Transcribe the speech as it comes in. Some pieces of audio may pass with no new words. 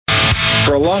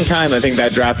for a long time, I think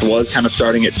that draft was kind of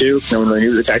starting at 2. No one really knew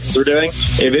what the Texans were doing.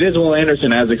 If it is Will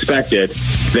Anderson as expected,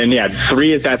 then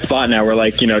 3 is that spot now where,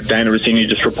 Diana Rossini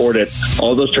just reported,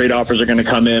 all those trade offers are going to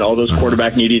come in, all those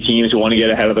quarterback needy teams who want to get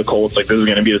ahead of the Colts, this is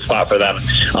going to be the spot for them.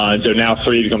 So now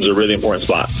 3 becomes a really important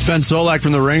spot. Ben Solak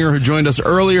from The Ringer, who joined us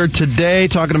earlier today,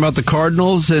 talking about the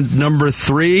Cardinals at number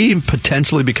 3,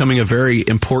 potentially becoming a very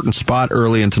important spot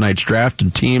early in tonight's draft,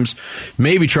 and teams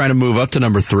maybe trying to move up to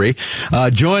number 3.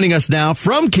 Joining us now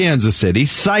from Kansas City,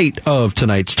 site of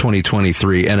tonight's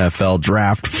 2023 NFL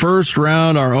Draft. First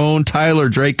round, our own Tyler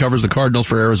Drake covers the Cardinals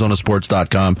for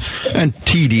ArizonaSports.com, and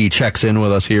TD checks in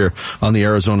with us here on the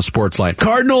Arizona Sports Line.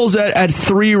 Cardinals at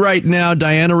 3 right now.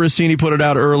 Diana Rossini put it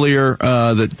out earlier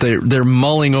that they're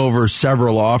mulling over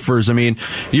several offers. I mean,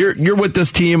 you're with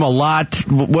this team a lot.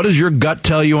 What does your gut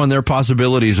tell you on their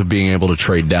possibilities of being able to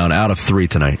trade down out of 3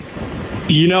 tonight?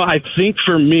 I think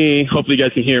for me, hopefully you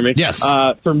guys can hear me. Yes.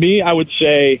 For me, I would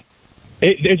say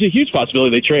there's a huge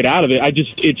possibility they trade out of it.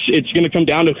 It's going to come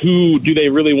down to who do they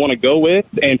really want to go with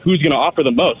and who's going to offer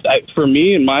the most. For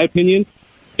me, in my opinion,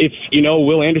 if,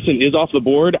 Will Anderson is off the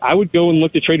board, I would go and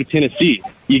look to trade with Tennessee.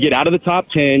 You get out of the top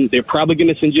 10, they're probably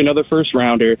going to send you another first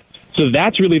rounder. So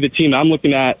that's really the team I'm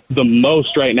looking at the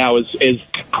most right now is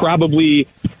probably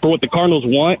for what the Cardinals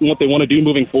want and what they want to do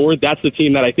moving forward. That's the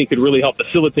team that I think could really help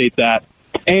facilitate that.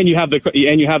 And you have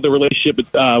the relationship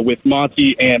with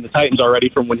Monty and the Titans already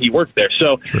from when he worked there.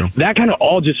 So True. That kind of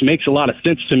all just makes a lot of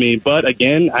sense to me. But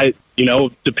again,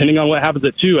 depending on what happens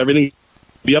at 2, everything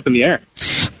will be up in the air.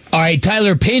 All right,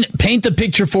 Tyler, paint the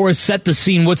picture for us. Set the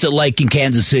scene. What's it like in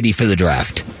Kansas City for the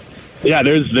draft? Yeah,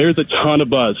 there's a ton of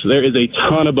buzz. There is a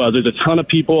ton of buzz. There's a ton of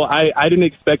people. I didn't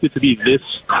expect it to be this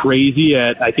crazy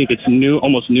at, I think it's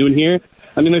almost noon here.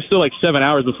 I mean, there's still 7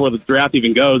 hours before the draft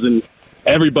even goes, and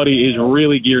everybody is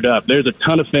really geared up. There's a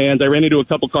ton of fans. I ran into a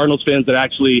couple Cardinals fans that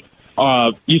actually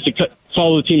used to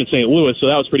follow the team in St. Louis, so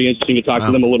that was pretty interesting to talk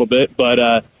to them a little bit.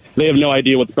 But they have no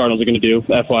idea what the Cardinals are going to do,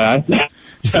 FYI.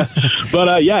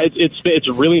 But, it's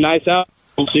really nice out.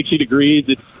 60 degrees.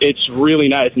 It's really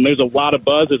nice. And there's a lot of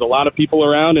buzz. There's a lot of people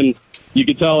around, and you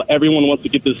can tell everyone wants to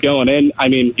get this going. And, I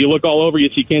mean, you look all over, you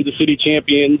see Kansas City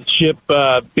championship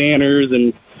banners,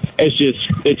 and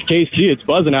it's KC. It's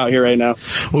buzzing out here right now.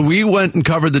 Well, we went and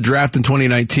covered the draft in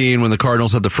 2019 when the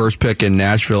Cardinals had the first pick in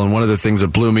Nashville, and one of the things that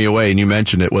blew me away, and you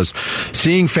mentioned it, was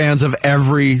seeing fans of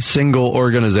every single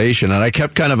organization. And I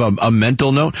kept kind of a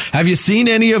mental note. Have you seen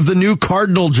any of the new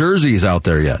Cardinal jerseys out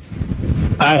there yet?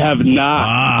 I have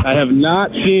not. I have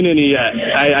not seen any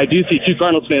yet. I do see 2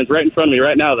 Cardinals fans right in front of me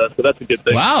right now, though, so that's a good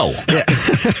thing. Wow. Yeah.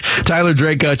 Tyler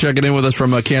Drake checking in with us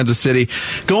from Kansas City.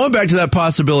 Going back to that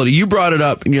possibility, you brought it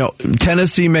up.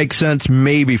 Tennessee makes sense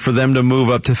maybe for them to move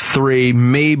up to 3.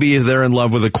 Maybe if they're in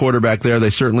love with a quarterback there,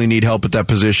 they certainly need help at that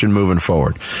position moving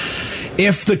forward.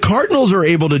 If the Cardinals are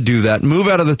able to do that, move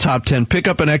out of the top 10, pick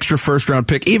up an extra first-round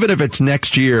pick, even if it's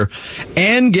next year,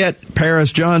 and get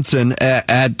Paris Johnson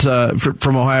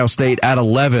from Ohio State at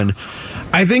 11,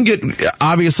 I think it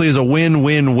obviously is a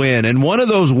win-win-win. And one of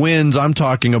those wins I'm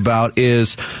talking about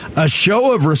is a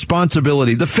show of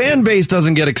responsibility. The fan base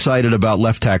doesn't get excited about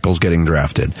left tackles getting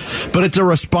drafted, but it's a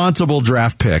responsible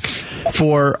draft pick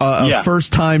for a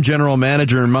first-time general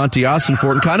manager in Monty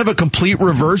Ossenfort, and kind of a complete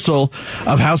reversal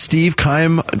of how Steve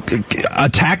Keim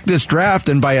attacked this draft.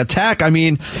 And by attack, I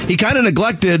mean he kind of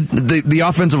neglected the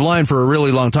offensive line for a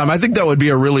really long time. I think that would be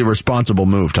a really responsible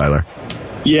move, Tyler.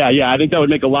 Yeah, I think that would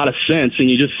make a lot of sense. And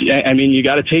you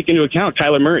got to take into account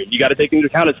Kyler Murray. You got to take into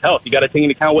account his health. You got to take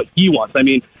into account what he wants. I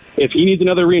mean, if he needs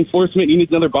another reinforcement, he needs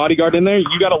another bodyguard in there,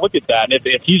 you got to look at that. And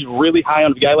if he's really high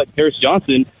on a guy like Paris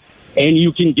Johnson, and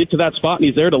you can get to that spot and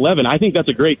he's there at 11, I think that's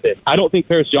a great thing. I don't think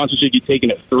Paris Johnson should get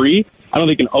taken at 3. I don't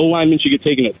think an O-lineman should get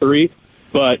taken at 3.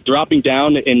 But dropping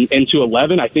down into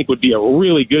 11, I think would be a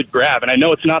really good grab. And I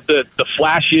know it's not the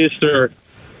flashiest or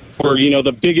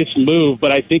the biggest move,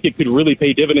 but I think it could really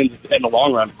pay dividends in the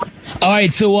long run. All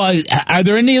right, so are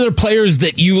there any other players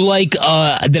that you like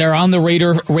that are on the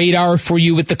radar for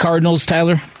you with the Cardinals,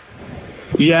 Tyler?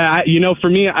 Yeah, for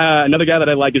me, another guy that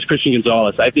I like is Christian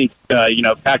Gonzalez. I think,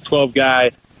 Pac-12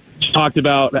 guy, talked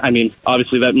about, I mean,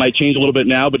 obviously that might change a little bit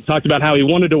now, but talked about how he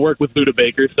wanted to work with Budda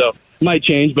Baker, so it might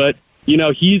change, but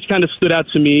he's kind of stood out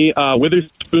to me.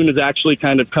 Witherspoon has actually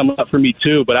kind of come up for me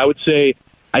too, but I'd say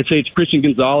it's Christian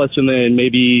Gonzalez, and then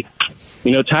maybe,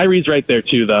 Tyree's right there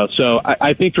too, though. So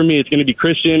I think for me, it's going to be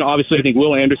Christian. Obviously, I think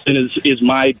Will Anderson is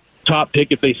my top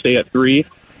pick if they stay at 3.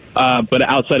 But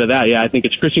outside of that, I think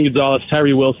it's Christian Gonzalez,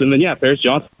 Tyree Wilson, then Paris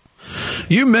Johnson.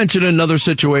 You mentioned another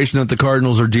situation that the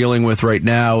Cardinals are dealing with right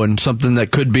now, and something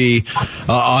that could be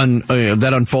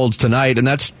that unfolds tonight, and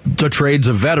that's the trades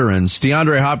of veterans.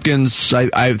 DeAndre Hopkins,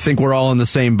 I think we're all in the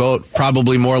same boat,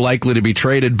 probably more likely to be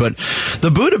traded, but the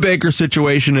Budda Baker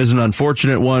situation is an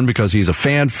unfortunate one because he's a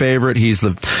fan favorite. He's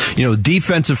the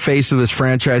defensive face of this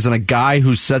franchise and a guy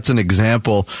who sets an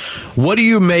example. What do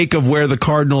you make of where the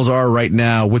Cardinals are right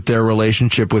now with their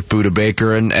relationship with Budda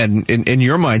Baker? And in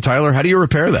your mind, Tyler, how do you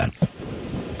repair that?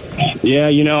 Yeah,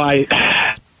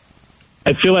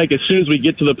 I feel like as soon as we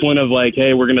get to the point of like,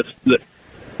 hey, when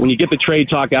you get the trade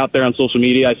talk out there on social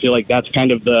media, I feel like that's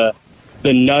kind of the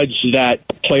nudge that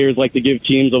players like to give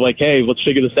teams of like, hey, let's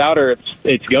figure this out or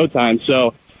it's go time.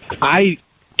 So they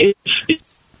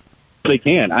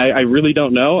can. I really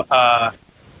don't know.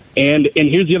 And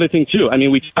here's the other thing too. I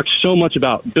mean, we talk so much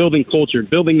about building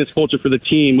this culture for the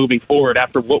team moving forward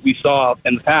after what we saw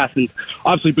in the past. And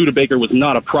obviously Budda Baker was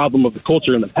not a problem of the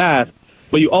culture in the past,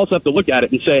 but you also have to look at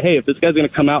it and say, hey, if this guy's going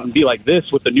to come out and be like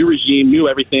this with the new regime, new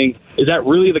everything, is that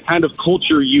really the kind of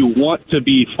culture you want to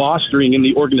be fostering in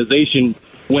the organization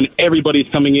when everybody's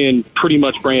coming in pretty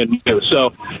much brand new?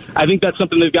 So I think that's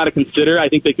something they've got to consider. I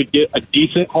think they could get a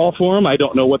decent haul for him. I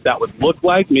don't know what that would look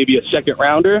like, maybe a second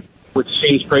rounder, which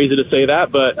seems crazy to say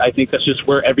that, but I think that's just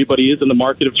where everybody is in the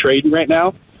market of trading right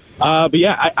now. But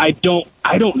yeah, I don't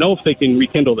know if they can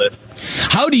rekindle this.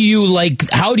 How do you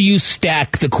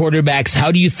stack the quarterbacks?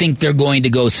 How do you think they're going to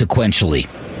go sequentially?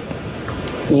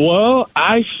 Well,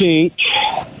 I think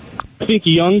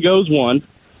Young goes one.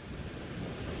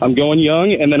 I'm going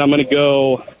Young, and then I'm going to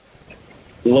go.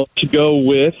 Let's go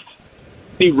with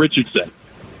Richardson.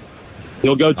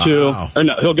 He'll go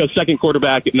he'll go second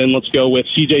quarterback, and then let's go with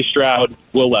C.J. Stroud,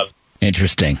 Will Levis.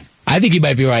 Interesting. I think you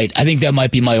might be right. I think that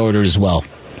might be my order as well.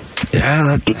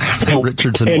 Yeah,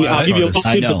 Richardson. And I'll give you a little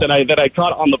tidbit that I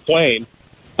caught on the plane.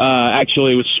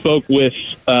 Actually, spoke with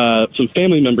some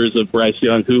family members of Bryce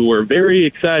Young who were very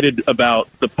excited about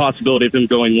the possibility of him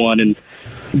going one, and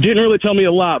didn't really tell me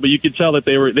a lot, but you could tell that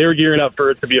they were gearing up for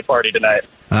it to be a party tonight.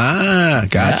 Ah,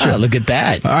 gotcha. Yeah, look at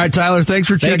that. All right, Tyler, thanks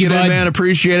for checking in, man.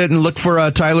 Appreciate it. And look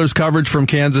for Tyler's coverage from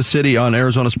Kansas City on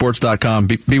ArizonaSports.com.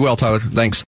 Be well, Tyler. Thanks.